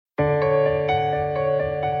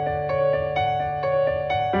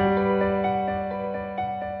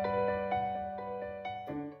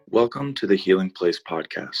Welcome to the Healing Place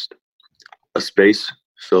podcast, a space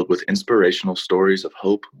filled with inspirational stories of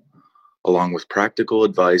hope, along with practical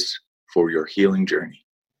advice for your healing journey.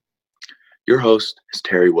 Your host is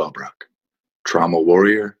Terry Wellbrock, trauma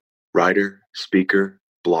warrior, writer, speaker,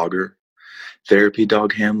 blogger, therapy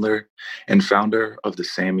dog handler, and founder of the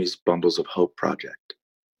Sammy's Bundles of Hope project.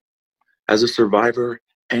 As a survivor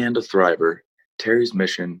and a thriver, Terry's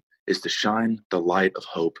mission is to shine the light of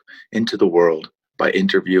hope into the world by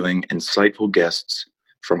interviewing insightful guests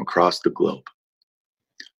from across the globe.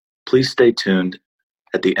 Please stay tuned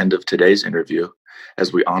at the end of today's interview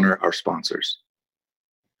as we honor our sponsors.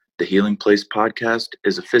 The Healing Place podcast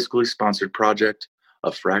is a fiscally sponsored project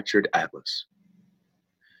of Fractured Atlas.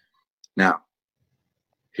 Now,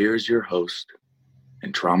 here's your host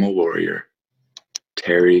and trauma warrior,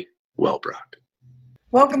 Terry Wellbrock.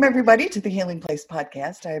 Welcome, everybody, to the Healing Place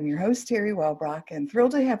podcast. I am your host, Terry Wellbrock, and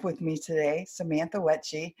thrilled to have with me today Samantha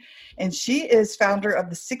Wettje. And she is founder of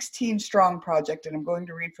the 16 Strong Project, and I'm going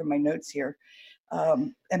to read from my notes here.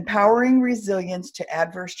 Empowering resilience to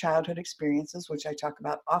adverse childhood experiences, which I talk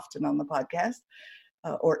about often on the podcast,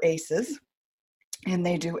 or ACEs. And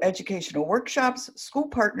they do educational workshops, school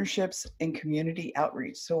partnerships, and community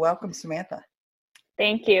outreach. So welcome, Samantha.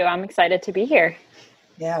 Thank you. I'm excited to be here.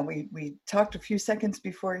 Yeah, we talked a few seconds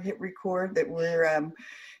before I hit record that we're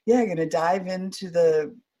going to dive into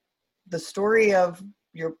the story of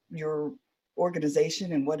your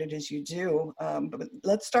organization and what it is you do. But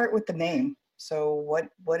let's start with the name. So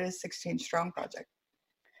what is 16 Strong Project?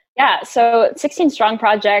 Yeah, so 16 Strong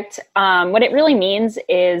Project, what it really means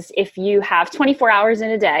is if you have 24 hours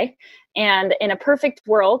in a day, and in a perfect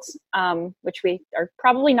world, which we are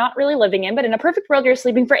probably not really living in, but in a perfect world, you're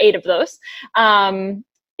sleeping for 8 of those,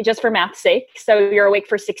 just for math's sake. So you're awake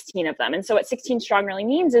for 16 of them. And so what 16 Strong really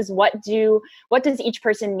means is what does each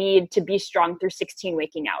person need to be strong through 16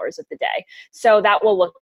 waking hours of the day? So that will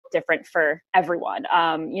look different for everyone.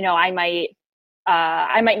 I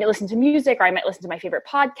might listen to music, or I might listen to my favorite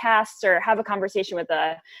podcasts, or have a conversation with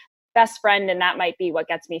a best friend, and that might be what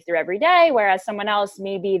gets me through every day. Whereas someone else,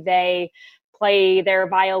 maybe they play their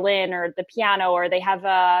violin or the piano, or they have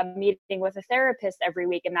a meeting with a therapist every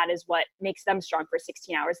week, and that is what makes them strong for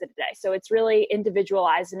 16 hours a day. So it's really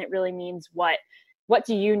individualized, and it really means what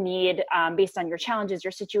do you need based on your challenges,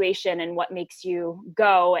 your situation, and what makes you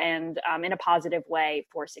go and in a positive way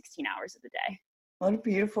for 16 hours of the day. What a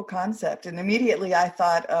beautiful concept. And immediately I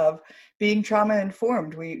thought of being trauma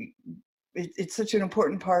informed. It's such an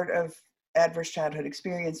important part of adverse childhood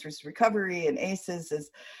experiences recovery and ACEs is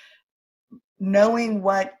knowing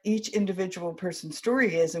what each individual person's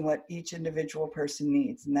story is and what each individual person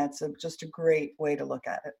needs. And that's just a great way to look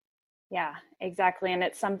at it. Yeah, exactly. And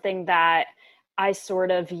it's something that I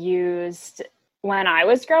sort of used when I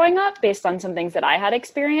was growing up based on some things that I had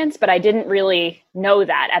experienced, but I didn't really know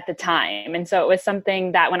that at the time. And so it was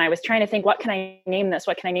something that when I was trying to think, what can I name this?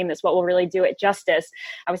 What can I name this? What will really do it justice?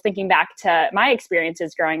 I was thinking back to my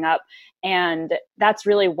experiences growing up. And that's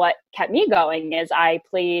really what kept me going is I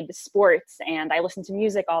played sports and I listened to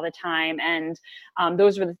music all the time. And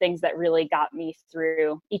those were the things that really got me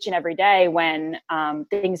through each and every day when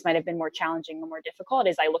things might have been more challenging or more difficult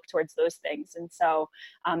as I looked towards those things. And so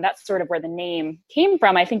that's sort of where the name came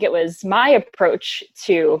from. I think it was my approach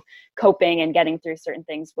to coping and getting through certain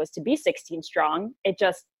things was to be 16 strong. It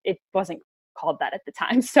wasn't called that at the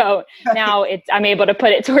time. So now I'm able to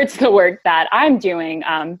put it towards the work that I'm doing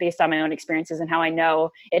based on my own experiences and how I know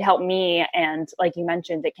it helped me. And like you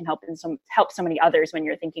mentioned, it can help so many others when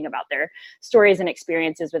you're thinking about their stories and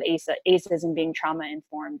experiences with ACEs and being trauma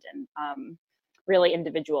informed and really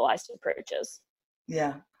individualized approaches.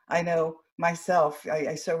 Yeah, I know myself.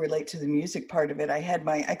 I so relate to the music part of it.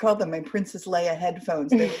 I called them my Princess Leia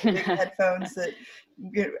headphones. They were big headphones that,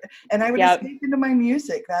 and I would escape into my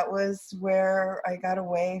music. That was where I got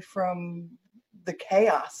away from the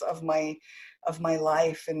chaos of my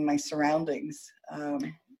life and my surroundings.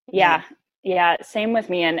 Yeah. Same with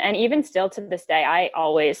me. And even still to this day, I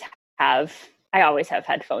always have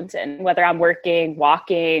headphones in, whether I'm working,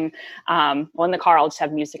 walking, in the car, I'll just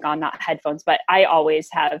have music on, not headphones, but I always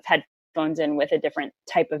have headphones in with a different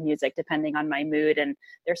type of music depending on my mood. And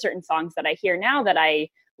there are certain songs that I hear now that I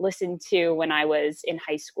listened to when I was in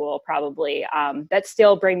high school, probably, that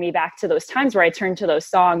still bring me back to those times where I turned to those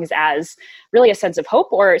songs as really a sense of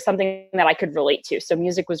hope or something that I could relate to. So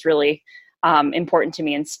music was really important to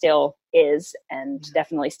me and still is, and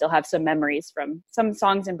definitely still have some memories from some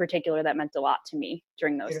songs in particular that meant a lot to me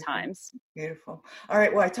during those times. Beautiful. All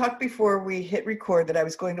right. Well, I talked before we hit record that I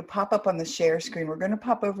was going to pop up on the share screen. We're going to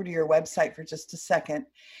pop over to your website for just a second.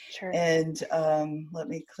 Sure. And let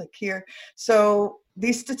me click here. So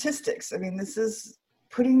these statistics, I mean, this is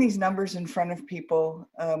putting these numbers in front of people.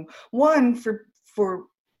 One, for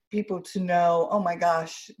people to know, oh my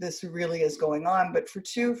gosh, this really is going on. But for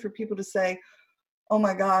two, for people to say, oh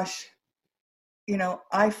my gosh, you know,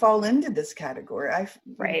 I fall into this category.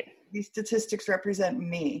 Right. These statistics represent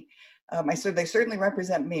me. They certainly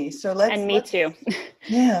represent me. So me too.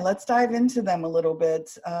 Yeah, let's dive into them a little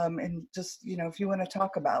bit. And just, you know, if you want to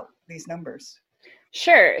talk about these numbers.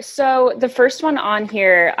 Sure. So the first one on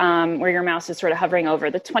here, where your mouse is sort of hovering over,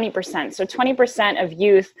 the 20%. So 20% of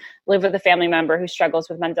youth live with a family member who struggles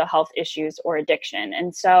with mental health issues or addiction.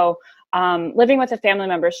 And so living with a family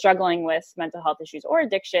member struggling with mental health issues or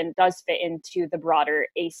addiction does fit into the broader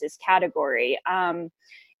ACEs category.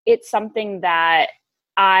 It's something that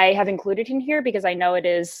I have included in here because I know it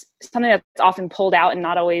is something that's often pulled out and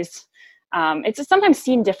not always it's sometimes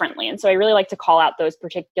seen differently. And so I really like to call out those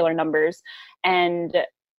particular numbers and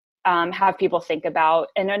have people think about.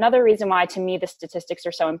 And another reason why, to me, the statistics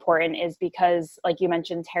are so important is because, like you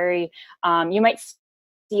mentioned, Terry, you might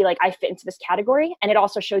see like I fit into this category. And it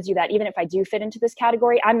also shows you that even if I do fit into this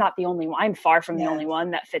category, I'm not the only one. I'm far from the only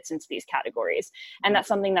one that fits into these categories. And that's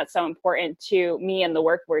something that's so important to me and the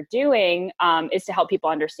work we're doing is to help people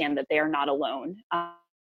understand that they are not alone.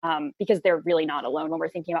 Because they're really not alone when we're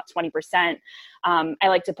thinking about 20%. I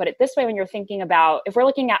like to put it this way: when you're thinking about, if we're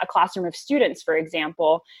looking at a classroom of students, for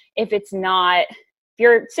example, if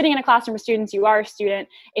you're sitting in a classroom of students, you are a student,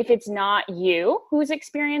 if it's not you who's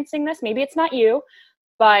experiencing this, maybe it's not you,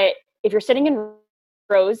 but if you're sitting in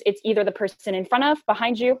rows, it's either the person in front of,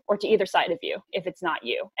 behind you, or to either side of you, if it's not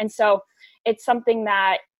you. And so it's something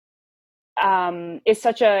that is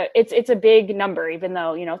it's a big number, even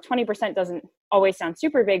though, you know, 20% doesn't always sound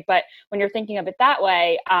super big, but when you're thinking of it that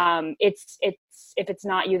way, it's if it's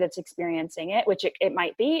not you that's experiencing it, which it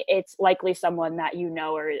might be, it's likely someone that you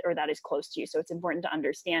know or that is close to you. So it's important to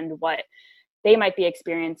understand what they might be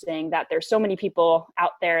experiencing, that there's so many people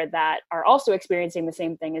out there that are also experiencing the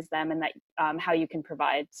same thing as them, and that how you can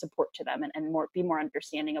provide support to them and be more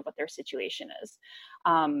understanding of what their situation is.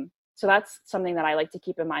 So that's something that I like to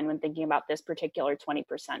keep in mind when thinking about this particular 20%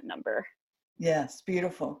 number. Yes,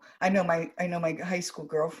 beautiful. I know my high school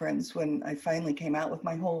girlfriends, when I finally came out with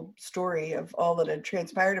my whole story of all that had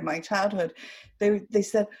transpired in my childhood, they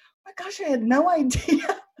said, "Oh my gosh, I had no idea."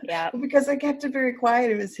 Yeah. Because I kept it very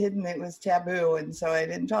quiet. It was hidden. It was taboo. And so I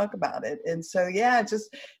didn't talk about it. And so, yeah,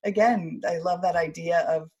 just, again, I love that idea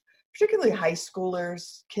of particularly high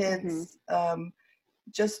schoolers, kids,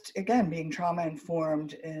 just, again, being trauma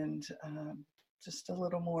informed and just a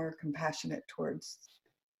little more compassionate towards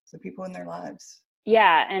the people in their lives.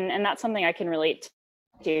 Yeah. And that's something I can relate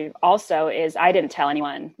to also, is I didn't tell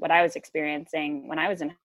anyone what I was experiencing when I was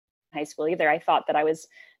in high school either. I thought that I was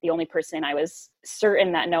the only person. I was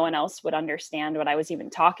certain that no one else would understand what I was even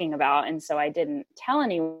talking about. And so I didn't tell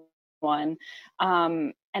anyone.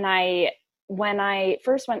 When I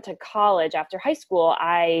first went to college after high school,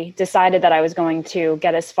 I decided that I was going to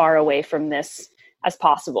get as far away from this as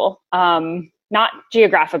possible. Not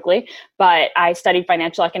geographically, but I studied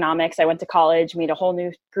financial economics. I went to college, made a whole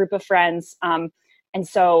new group of friends. And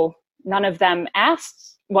so none of them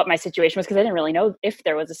asked what my situation was, because I didn't really know if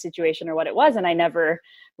there was a situation or what it was. And I never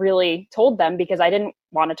really told them because I didn't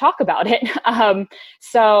want to talk about it.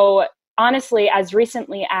 So honestly, as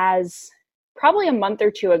recently as probably a month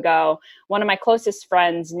or two ago, one of my closest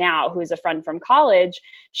friends now, who's a friend from college,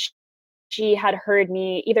 she had heard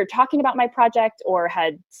me either talking about my project or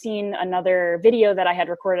had seen another video that I had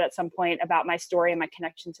recorded at some point about my story and my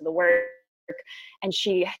connection to the work. And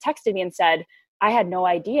she texted me and said, "I had no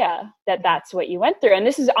idea that that's what you went through." And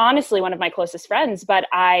this is honestly one of my closest friends, but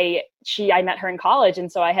I met her in college. And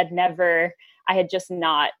so I had just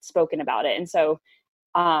not spoken about it. And so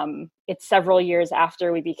it's several years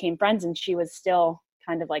after we became friends, and she was still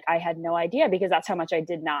kind of like, I had no idea, because that's how much I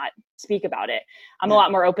did not speak about it. I'm a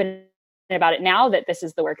lot more open about it now that this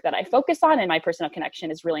is the work that I focus on, and my personal connection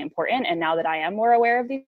is really important. And now that I am more aware of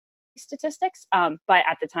these statistics, but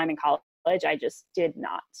at the time in college, I just did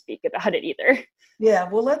not speak about it either. Yeah,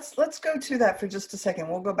 well, let's go to that for just a second.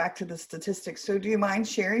 We'll go back to the statistics. So do you mind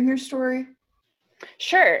sharing your story?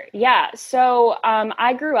 Sure. Yeah. So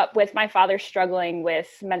I grew up with my father struggling with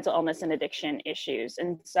mental illness and addiction issues.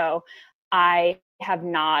 And so I have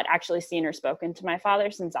not actually seen or spoken to my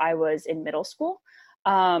father since I was in middle school.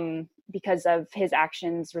 because of his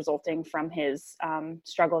actions resulting from his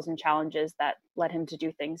struggles and challenges that led him to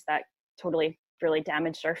do things that totally really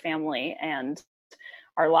damaged our family and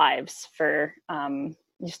our lives, for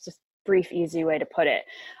just a brief, easy way to put it.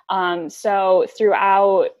 So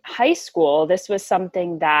throughout high school, this was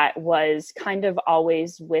something that was kind of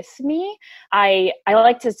always with me. I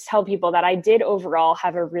like to tell people that I did overall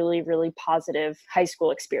have a really, really positive high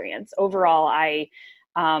school experience. Overall, I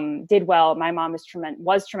did well. My mom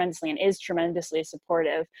was tremendously and is tremendously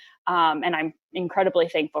supportive. And I'm incredibly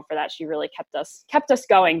thankful for that. She really kept us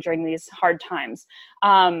going during these hard times.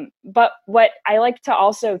 But what I like to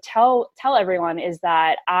also tell everyone is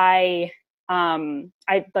that I,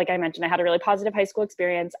 like I mentioned, I had a really positive high school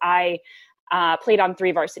experience. I played on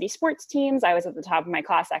 3 varsity sports teams. I was at the top of my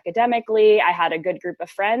class academically. I had a good group of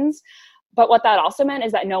friends. But what that also meant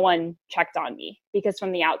is that no one checked on me, because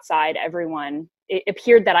from the outside, it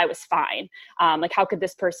appeared that I was fine. Like, how could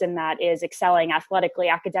this person that is excelling athletically,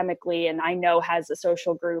 academically, and I know has a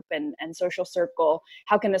social group and social circle,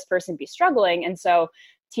 how can this person be struggling? And so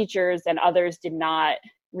teachers and others did not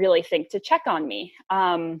really think to check on me.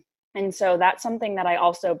 And so that's something that I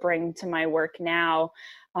also bring to my work now,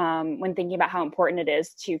 when thinking about how important it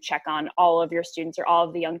is to check on all of your students or all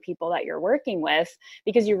of the young people that you're working with,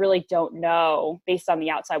 because you really don't know based on the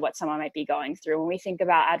outside what someone might be going through. When we think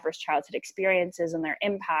about adverse childhood experiences and their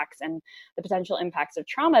impacts and the potential impacts of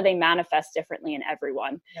trauma, they manifest differently in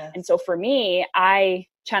everyone. Yes. And so for me, I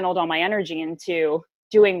channeled all my energy into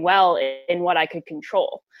doing well in what I could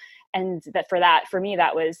control. And for me,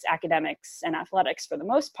 that was academics and athletics for the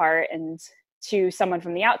most part. And to someone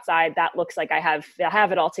from the outside, that looks like I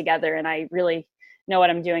have it all together and I really know what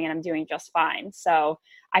I'm doing and I'm doing just fine. So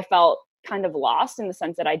I felt kind of lost in the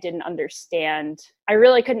sense that I didn't understand. I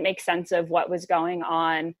really couldn't make sense of what was going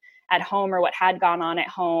on at home or what had gone on at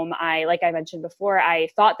home. Like I mentioned before, I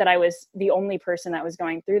thought that I was the only person that was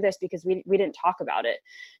going through this because we didn't talk about it.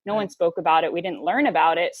 No one spoke about it. We didn't learn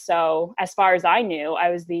about it. So as far as I knew,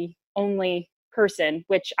 I was the only person,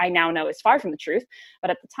 which I now know is far from the truth. But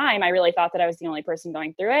at the time, I really thought that I was the only person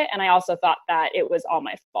going through it. And I also thought that it was all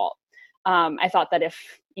my fault. I thought that if,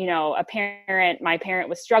 my parent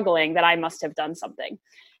was struggling, that I must have done something.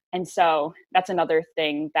 And so that's another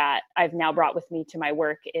thing that I've now brought with me to my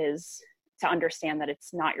work, is to understand that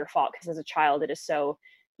it's not your fault. Because as a child, it is so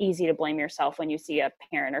easy to blame yourself when you see a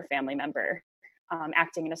parent or family member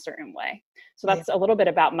acting in a certain way. So that's a little bit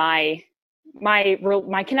about my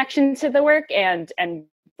connection to the work and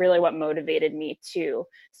really what motivated me to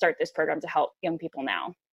start this program to help young people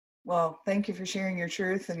now. Well, thank you for sharing your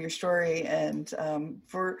truth and your story, and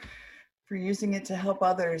for using it to help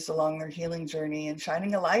others along their healing journey and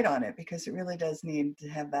shining a light on it, because it really does need to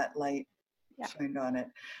have that light shined on it.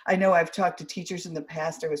 I know I've talked to teachers in the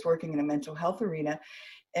past. I was working in a mental health arena,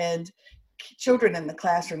 and children in the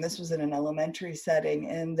classroom, this was in an elementary setting,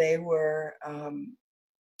 and they were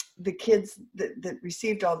the kids that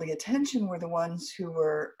received all the attention were the ones who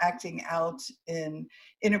were acting out in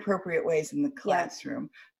inappropriate ways in the classroom.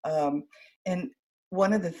 And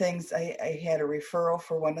one of the things, I had a referral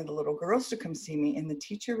for one of the little girls to come see me, and the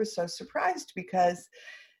teacher was so surprised because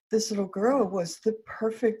this little girl was the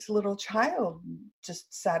perfect little child,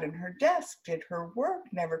 just sat in her desk, did her work,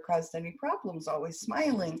 never caused any problems, always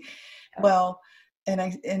smiling. Well, and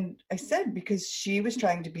I said, because she was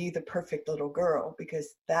trying to be the perfect little girl,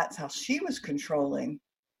 because that's how she was controlling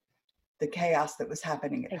the chaos that was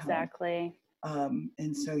happening at home. Exactly.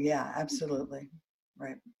 And so, yeah, absolutely.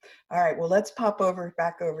 Right. All right. Well, let's pop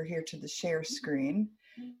back over here to the share screen.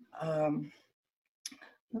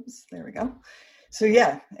 Oops, there we go. So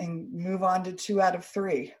yeah, and move on to 2 out of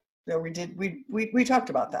 3. So we talked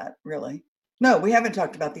about that, really. No, we haven't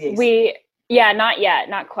talked about the ACE. Not yet,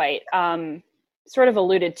 not quite. Sort of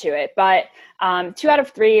alluded to it, but 2 out of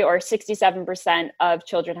 3, or 67% of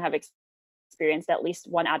children have experienced at least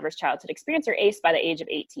one adverse childhood experience, or ACE, by the age of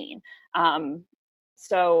 18.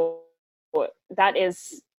 So that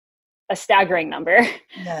is a staggering number.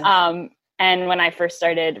 Yes. And when I first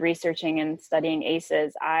started researching and studying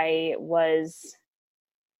ACEs, I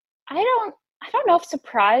don't know if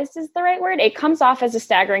surprised is the right word. It comes off as a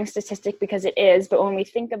staggering statistic because it is, but when we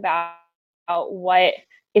think about what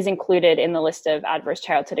is included in the list of adverse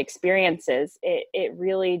childhood experiences, it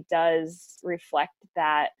really does reflect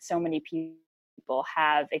that so many people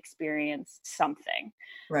have experienced something.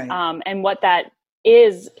 Right. And what that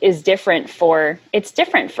is different for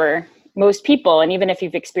most people. And even if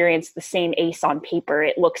you've experienced the same ACE on paper,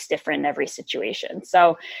 it looks different in every situation.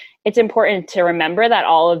 So it's important to remember that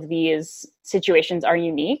all of these situations are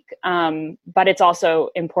unique. But it's also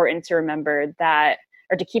important to remember that,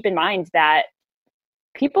 or to keep in mind that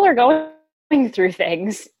people are going through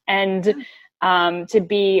things, and to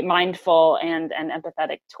be mindful and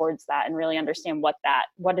empathetic towards that, and really understand what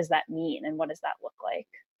does that mean and what does that look like.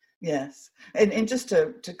 Yes. And just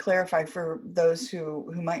to clarify for those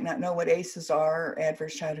who might not know what ACEs are,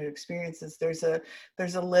 adverse childhood experiences, there's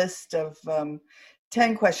a list of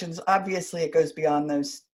 10 questions. Obviously, it goes beyond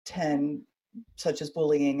those 10, such as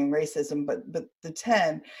bullying and racism, but the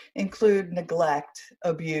 10 include neglect,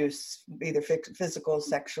 abuse, either physical,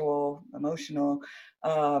 sexual, emotional,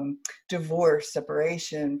 divorce,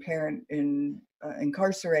 separation, parent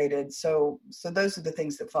incarcerated. So those are the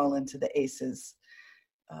things that fall into the ACEs.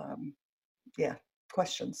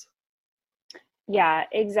 Questions. Yeah,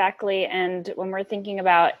 exactly. And when we're thinking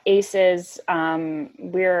about ACEs,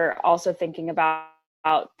 we're also thinking about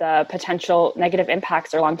the potential negative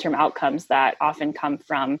impacts or long-term outcomes that often come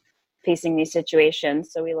from facing these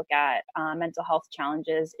situations. So we look at mental health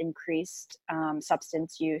challenges, increased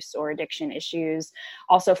substance use or addiction issues,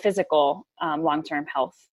 also physical long-term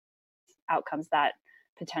health outcomes that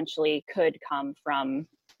potentially could come from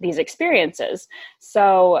these experiences.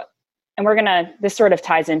 So, and this sort of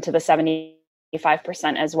ties into the 75%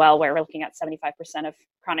 as well, where we're looking at 75% of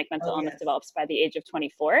chronic mental illness develops by the age of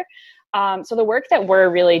 24. So the work that we're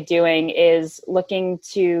really doing is looking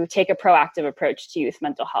to take a proactive approach to youth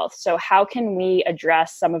mental health. So how can we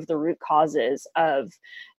address some of the root causes of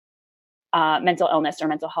mental illness or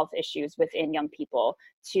mental health issues within young people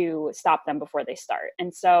to stop them before they start?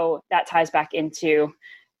 And so that ties back into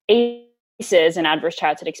ACEs and adverse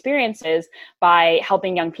childhood experiences by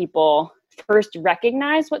helping young people first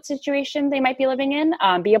recognize what situation they might be living in,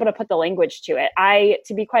 be able to put the language to it.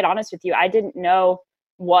 To be quite honest with you, I didn't know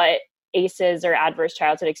what ACEs or adverse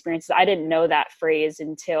childhood experiences, I didn't know that phrase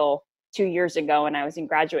until 2 years ago when I was in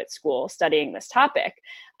graduate school studying this topic.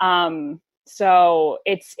 So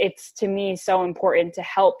it's to me so important to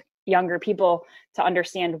help younger people to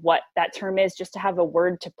understand what that term is, just to have a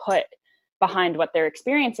word to put behind what they're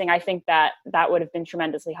experiencing. I think that would have been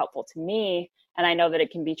tremendously helpful to me. And I know that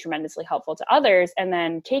it can be tremendously helpful to others. And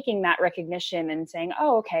then taking that recognition and saying,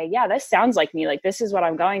 oh, okay, yeah, this sounds like me. Like, this is what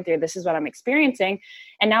I'm going through. This is what I'm experiencing.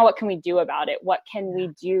 And now what can we do about it? What can we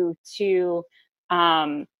do to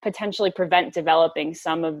potentially prevent developing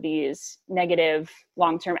some of these negative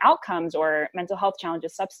long-term outcomes or mental health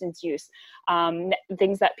challenges, substance use,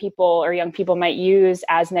 things that people or young people might use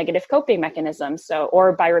as negative coping mechanisms. So,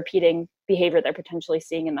 or by repeating behavior they're potentially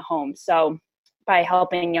seeing in the home. So by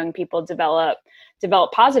helping young people develop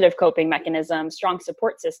positive coping mechanisms, strong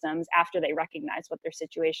support systems after they recognize what their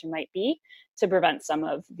situation might be, to prevent some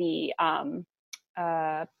of the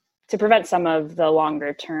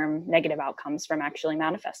longer term negative outcomes from actually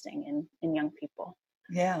manifesting in young people.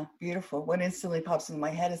 Yeah, beautiful. What instantly pops into my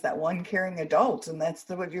head is that one caring adult, and that's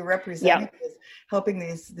what you're representing, is helping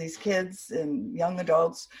these kids and young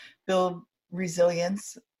adults build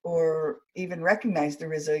resilience, or even recognize the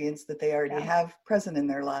resilience that they already have present in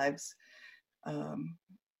their lives.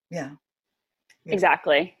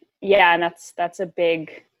 Exactly. Yeah, and that's a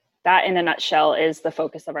big, that in a nutshell is the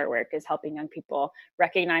focus of our work, is helping young people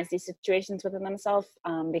recognize these situations within themselves,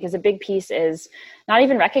 because a big piece is not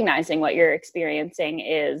even recognizing what you're experiencing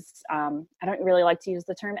is, I don't really like to use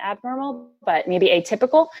the term abnormal, but maybe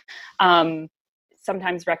atypical.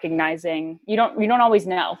 Sometimes recognizing you don't always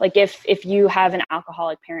know. Like if you have an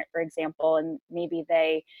alcoholic parent, for example, and maybe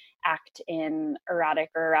they act in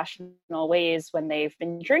erratic or irrational ways when they've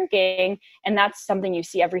been drinking, and that's something you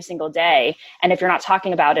see every single day. And if you're not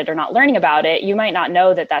talking about it or not learning about it, you might not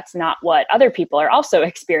know that that's not what other people are also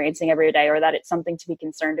experiencing every day, or that it's something to be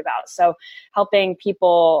concerned about. So helping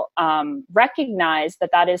people recognize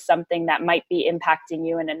that is something that might be impacting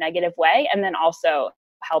you in a negative way, and then also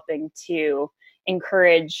helping to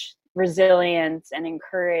encourage resilience and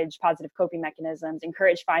encourage positive coping mechanisms,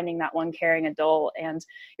 encourage finding that one caring adult and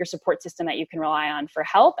your support system that you can rely on for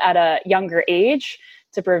help at a younger age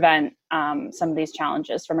to prevent some of these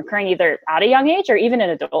challenges from occurring either at a young age or even in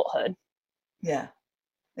adulthood. Yeah,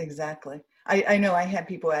 exactly. I know I had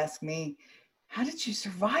people ask me, how did you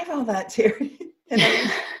survive all that, Terry? And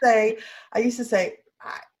I used to say,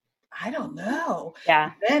 I don't know. Yeah.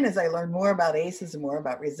 And then as I learned more about ACEs and more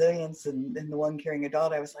about resilience and the one caring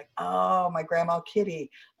adult, I was like, oh, my grandma Kitty.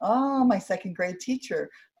 Oh, my second grade teacher.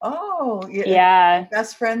 Oh, yeah. My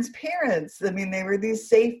best friend's parents. I mean, they were these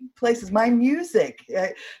safe places. My music.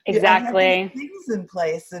 Exactly. I had these things in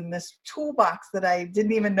place in this toolbox that I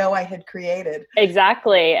didn't even know I had created.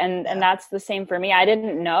 Exactly. And that's the same for me. I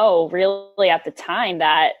didn't know really at the time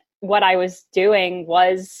that what I was doing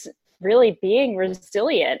was really being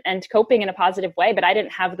resilient and coping in a positive way, but I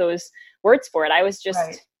didn't have those words for it. I was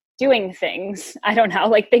just doing things. I don't know,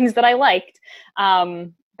 like things that I liked.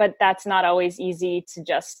 But that's not always easy to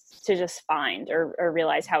just find or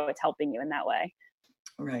realize how it's helping you in that way.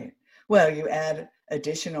 Right. Well, you add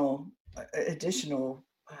additional,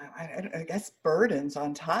 I guess, burdens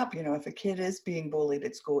on top. If a kid is being bullied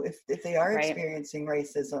at school, if they are Right. experiencing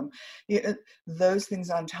racism, those things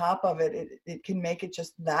on top of it, it can make it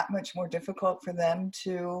just that much more difficult for them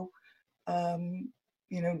to,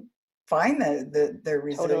 find their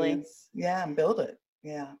resilience. Totally. Yeah, and build it.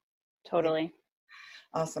 Yeah. Totally.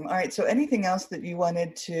 Awesome. All right. So anything else that you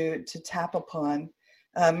wanted to tap upon?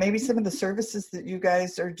 Maybe some of the services that you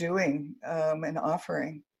guys are doing and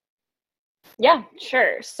offering. Yeah,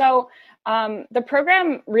 sure. So the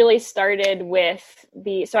program really started with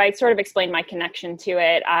so I sort of explained my connection to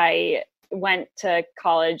it. I went to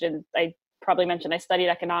college, and I probably mentioned I studied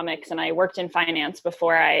economics, and I worked in finance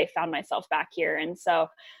before I found myself back here. And so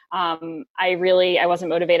I wasn't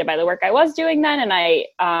motivated by the work I was doing then. And I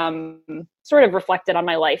sort of reflected on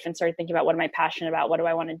my life and started thinking about, what am I passionate about? What do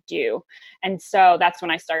I want to do? And so that's when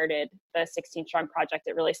I started the 16 Strong Project.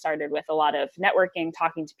 It really started with a lot of networking,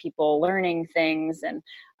 talking to people, learning ththings, and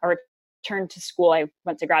a return to school. I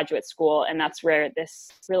went to graduate school, and that's where this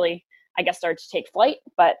really, I guess, started to take flight.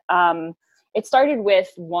 But it started with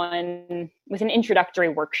an introductory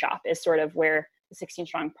workshop is sort of where the 16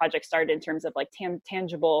 Strong Project started, in terms of like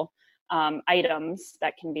tangible items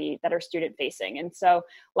that are student facing. And so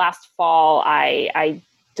last fall, I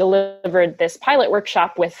delivered this pilot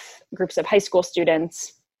workshop with groups of high school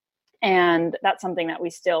students, and that's something that we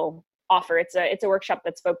still offer. It's a workshop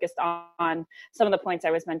that's focused on some of the points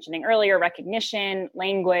I was mentioning earlier: recognition,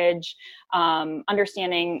 language,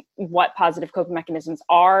 understanding what positive coping mechanisms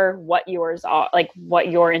are, what yours are, like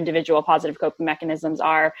what your individual positive coping mechanisms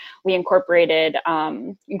are. We incorporate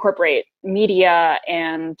media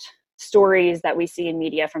and stories that we see in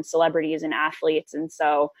media from celebrities and athletes. And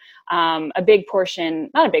so not a big portion,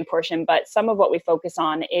 but some of what we focus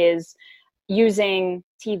on is using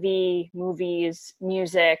TV, movies,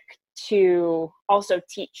 music to also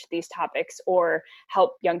teach these topics or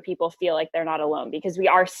help young people feel like they're not alone, because we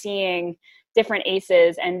are seeing different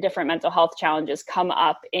ACEs and different mental health challenges come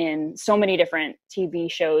up in so many different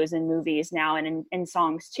TV shows and movies now, and in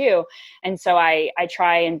songs too. And so I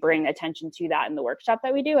try and bring attention to that in the workshop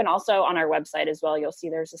that we do. And also on our website as well, you'll see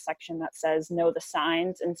there's a section that says Know the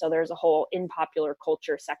Signs. And so there's a whole in popular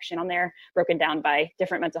culture section on there, broken down by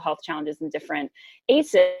different mental health challenges and different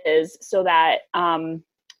ACEs, so that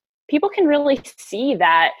people can really see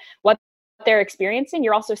that what they're experiencing,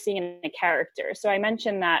 you're also seeing in a character. So I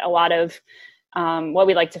mentioned that a lot of what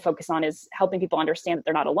we like to focus on is helping people understand that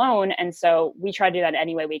they're not alone. And so we try to do that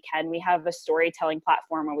any way we can. We have a storytelling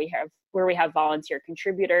platform where we have volunteer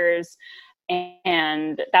contributors,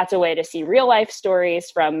 and that's a way to see real life stories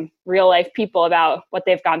from real life people about what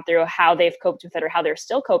they've gone through, how they've coped with it, or how they're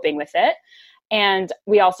still coping with it. And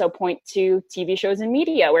we also point to TV shows and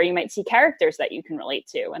media where you might see characters that you can relate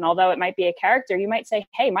to. And although it might be a character, you might say,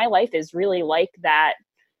 hey, my life is really like that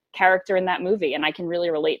character in that movie, and I can really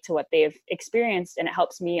relate to what they've experienced, and it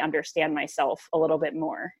helps me understand myself a little bit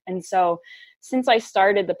more. And so since I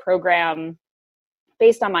started the program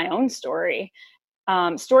based on my own story,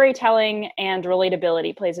 storytelling and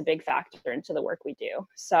relatability plays a big factor into the work we do.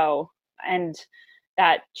 And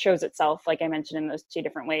that shows itself, like I mentioned, in those two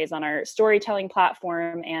different ways on our storytelling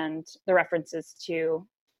platform and the references to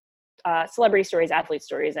celebrity stories, athlete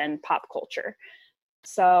stories, and pop culture.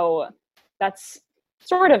 So that's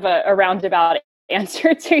sort of a roundabout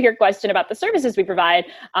answer to your question about the services we provide.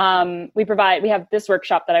 We have this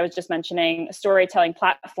workshop that I was just mentioning, a storytelling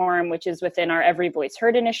platform, which is within our Every Voice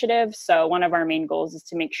Heard initiative. So one of our main goals is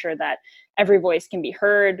to make sure that every voice can be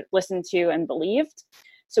heard, listened to, and believed.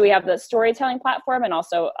 So we have the storytelling platform, and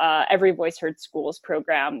also Every Voice Heard Schools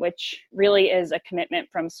program, which really is a commitment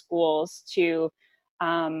from schools to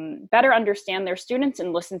better understand their students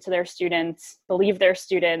and listen to their students, believe their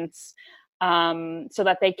students, so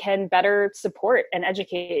that they can better support and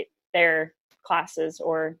educate their classes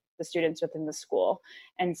or the students within the school.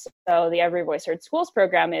 And so the Every Voice Heard Schools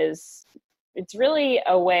program it's really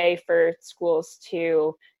a way for schools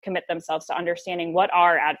to commit themselves to understanding what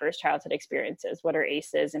are adverse childhood experiences, what are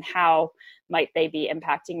ACEs, and how might they be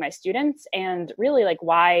impacting my students, and really like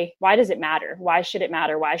why does it matter? Why should it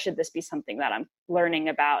matter? Why should this be something that I'm learning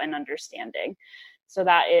about and understanding? So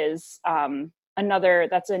that is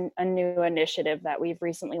that's a new initiative that we've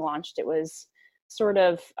recently launched. It was sort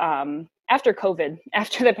of after COVID,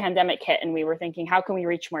 after the pandemic hit, and we were thinking, how can we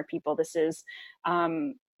reach more people? This is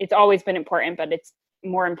it's always been important, but it's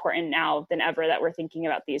more important now than ever that we're thinking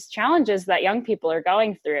about these challenges that young people are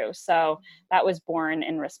going through. So that was born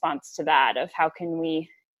in response to that, of how can we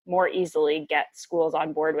more easily get schools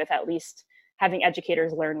on board with at least having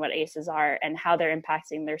educators learn what ACEs are and how they're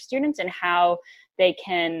impacting their students and how they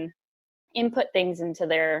can input things into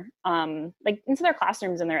their into their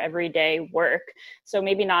classrooms and their everyday work. So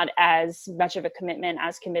maybe not as much of a commitment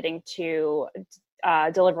as committing to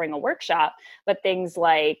delivering a workshop, but things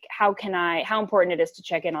like how important it is to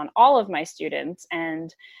check in on all of my students,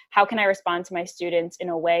 and how can I respond to my students in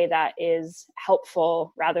a way that is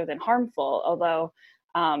helpful rather than harmful. Although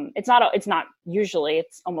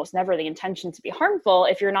it's almost never the intention to be harmful.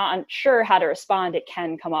 If you're not sure how to respond, it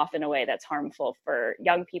can come off in a way that's harmful for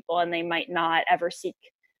young people, and they might not ever seek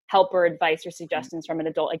help or advice or suggestions from an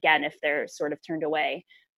adult again if they're sort of turned away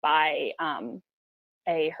by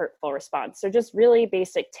a hurtful response. So just really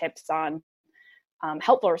basic tips on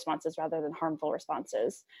helpful responses rather than harmful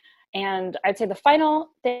responses. And I'd say the final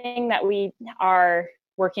thing that we are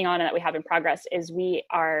working on and that we have in progress is we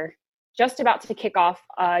are just about to kick off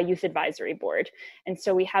a youth advisory board. And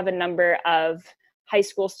so we have a number of high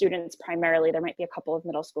school students primarily, there might be a couple of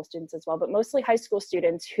middle school students as well, but mostly high school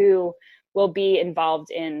students who will be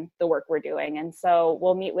involved in the work we're doing. And so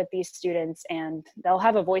we'll meet with these students and they'll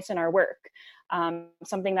have a voice in our work.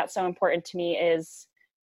 Something that's so important to me is,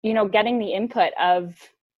 getting the input of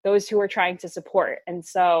those who are trying to support. And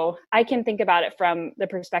so I can think about it from the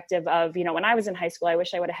perspective of, when I was in high school, I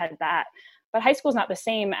wish I would have had that. But high school is not the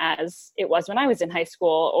same as it was when I was in high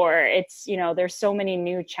school, or it's, there's so many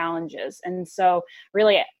new challenges. And so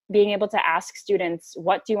really being able to ask students,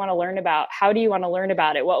 what do you want to learn about? How do you want to learn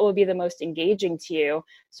about it? What will be the most engaging to you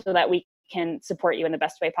so that we can support you in the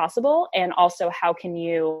best way possible? And also, how can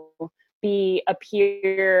you be a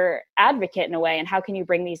peer advocate in a way? And how can you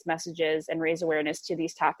bring these messages and raise awareness to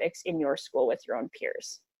these topics in your school with your own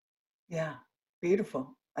peers? Yeah,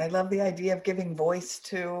 beautiful. I love the idea of giving voice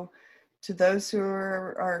to those who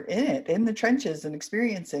are in it, in the trenches and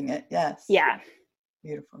experiencing it. Yes. Yeah.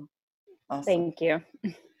 Beautiful. Awesome. Thank you.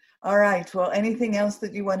 All right. Well, anything else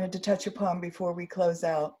that you wanted to touch upon before we close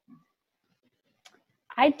out?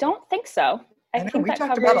 I don't think so. I know, we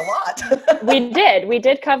talked about a lot. We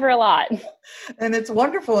did cover a lot. And it's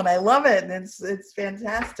wonderful and I love it. And it's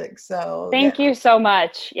fantastic. So thank you so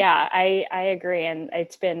much. Yeah, I agree. And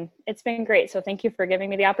it's been great. So thank you for giving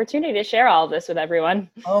me the opportunity to share all of this with everyone.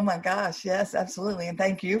 Oh my gosh. Yes, absolutely. And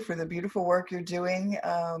thank you for the beautiful work you're doing.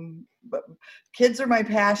 But kids are my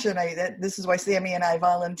passion. This is why Sammy and I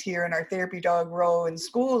volunteer in our therapy dog role in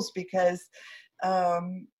schools, because I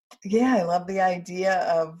love the idea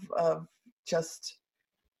of just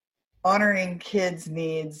honoring kids'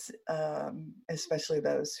 needs, especially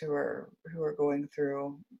those who are going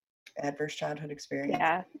through adverse childhood experience.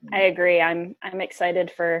 Yeah, I agree. I'm excited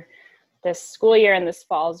for this school year and this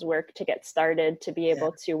fall's work to get started, to be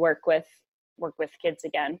able to work with kids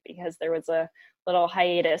again, because there was a little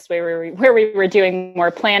hiatus where we were doing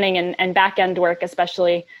more planning and back end work,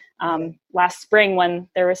 especially last spring when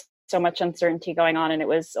there was so much uncertainty going on and it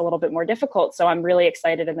was a little bit more difficult. So I'm really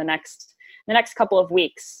excited in the next couple of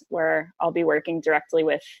weeks where I'll be working directly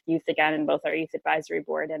with youth again in both our youth advisory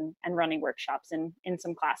board and running workshops in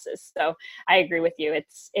some classes. So I agree with you.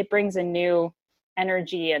 It brings a new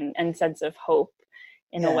energy and sense of hope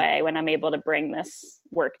in a way when I'm able to bring this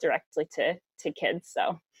work directly to kids.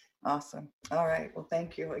 So awesome. All right. Well,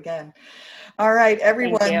 thank you again. All right,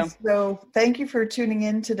 everyone. So thank you for tuning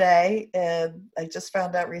in today. I just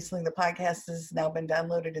found out recently the podcast has now been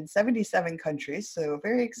downloaded in 77 countries. So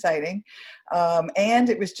very exciting. And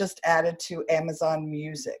it was just added to Amazon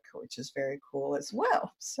Music, which is very cool as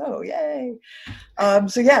well. So yay.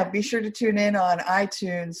 Be sure to tune in on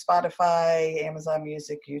iTunes, Spotify, Amazon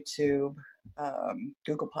Music, YouTube,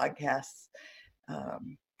 Google Podcasts.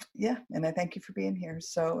 And I thank you for being here.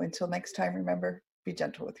 So until next time, remember, be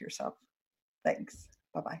gentle with yourself. Thanks.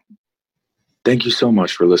 Bye-bye. Thank you so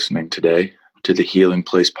much for listening today to the Healing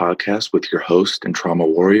Place podcast with your host and trauma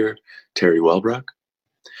warrior, Terry Wellbrock.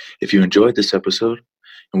 If you enjoyed this episode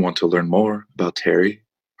and want to learn more about Terry,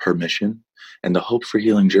 her mission, and the Hope for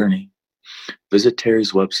Healing journey, visit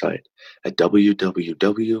Terry's website at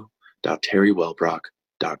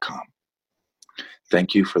www.terrywellbrock.com.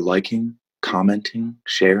 Thank you for liking, commenting,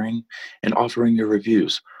 sharing, and offering your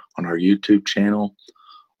reviews on our YouTube channel,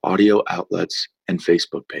 audio outlets, and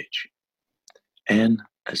Facebook page. And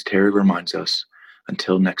as Terry reminds us,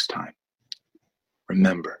 until next time,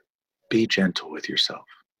 remember, be gentle with yourself.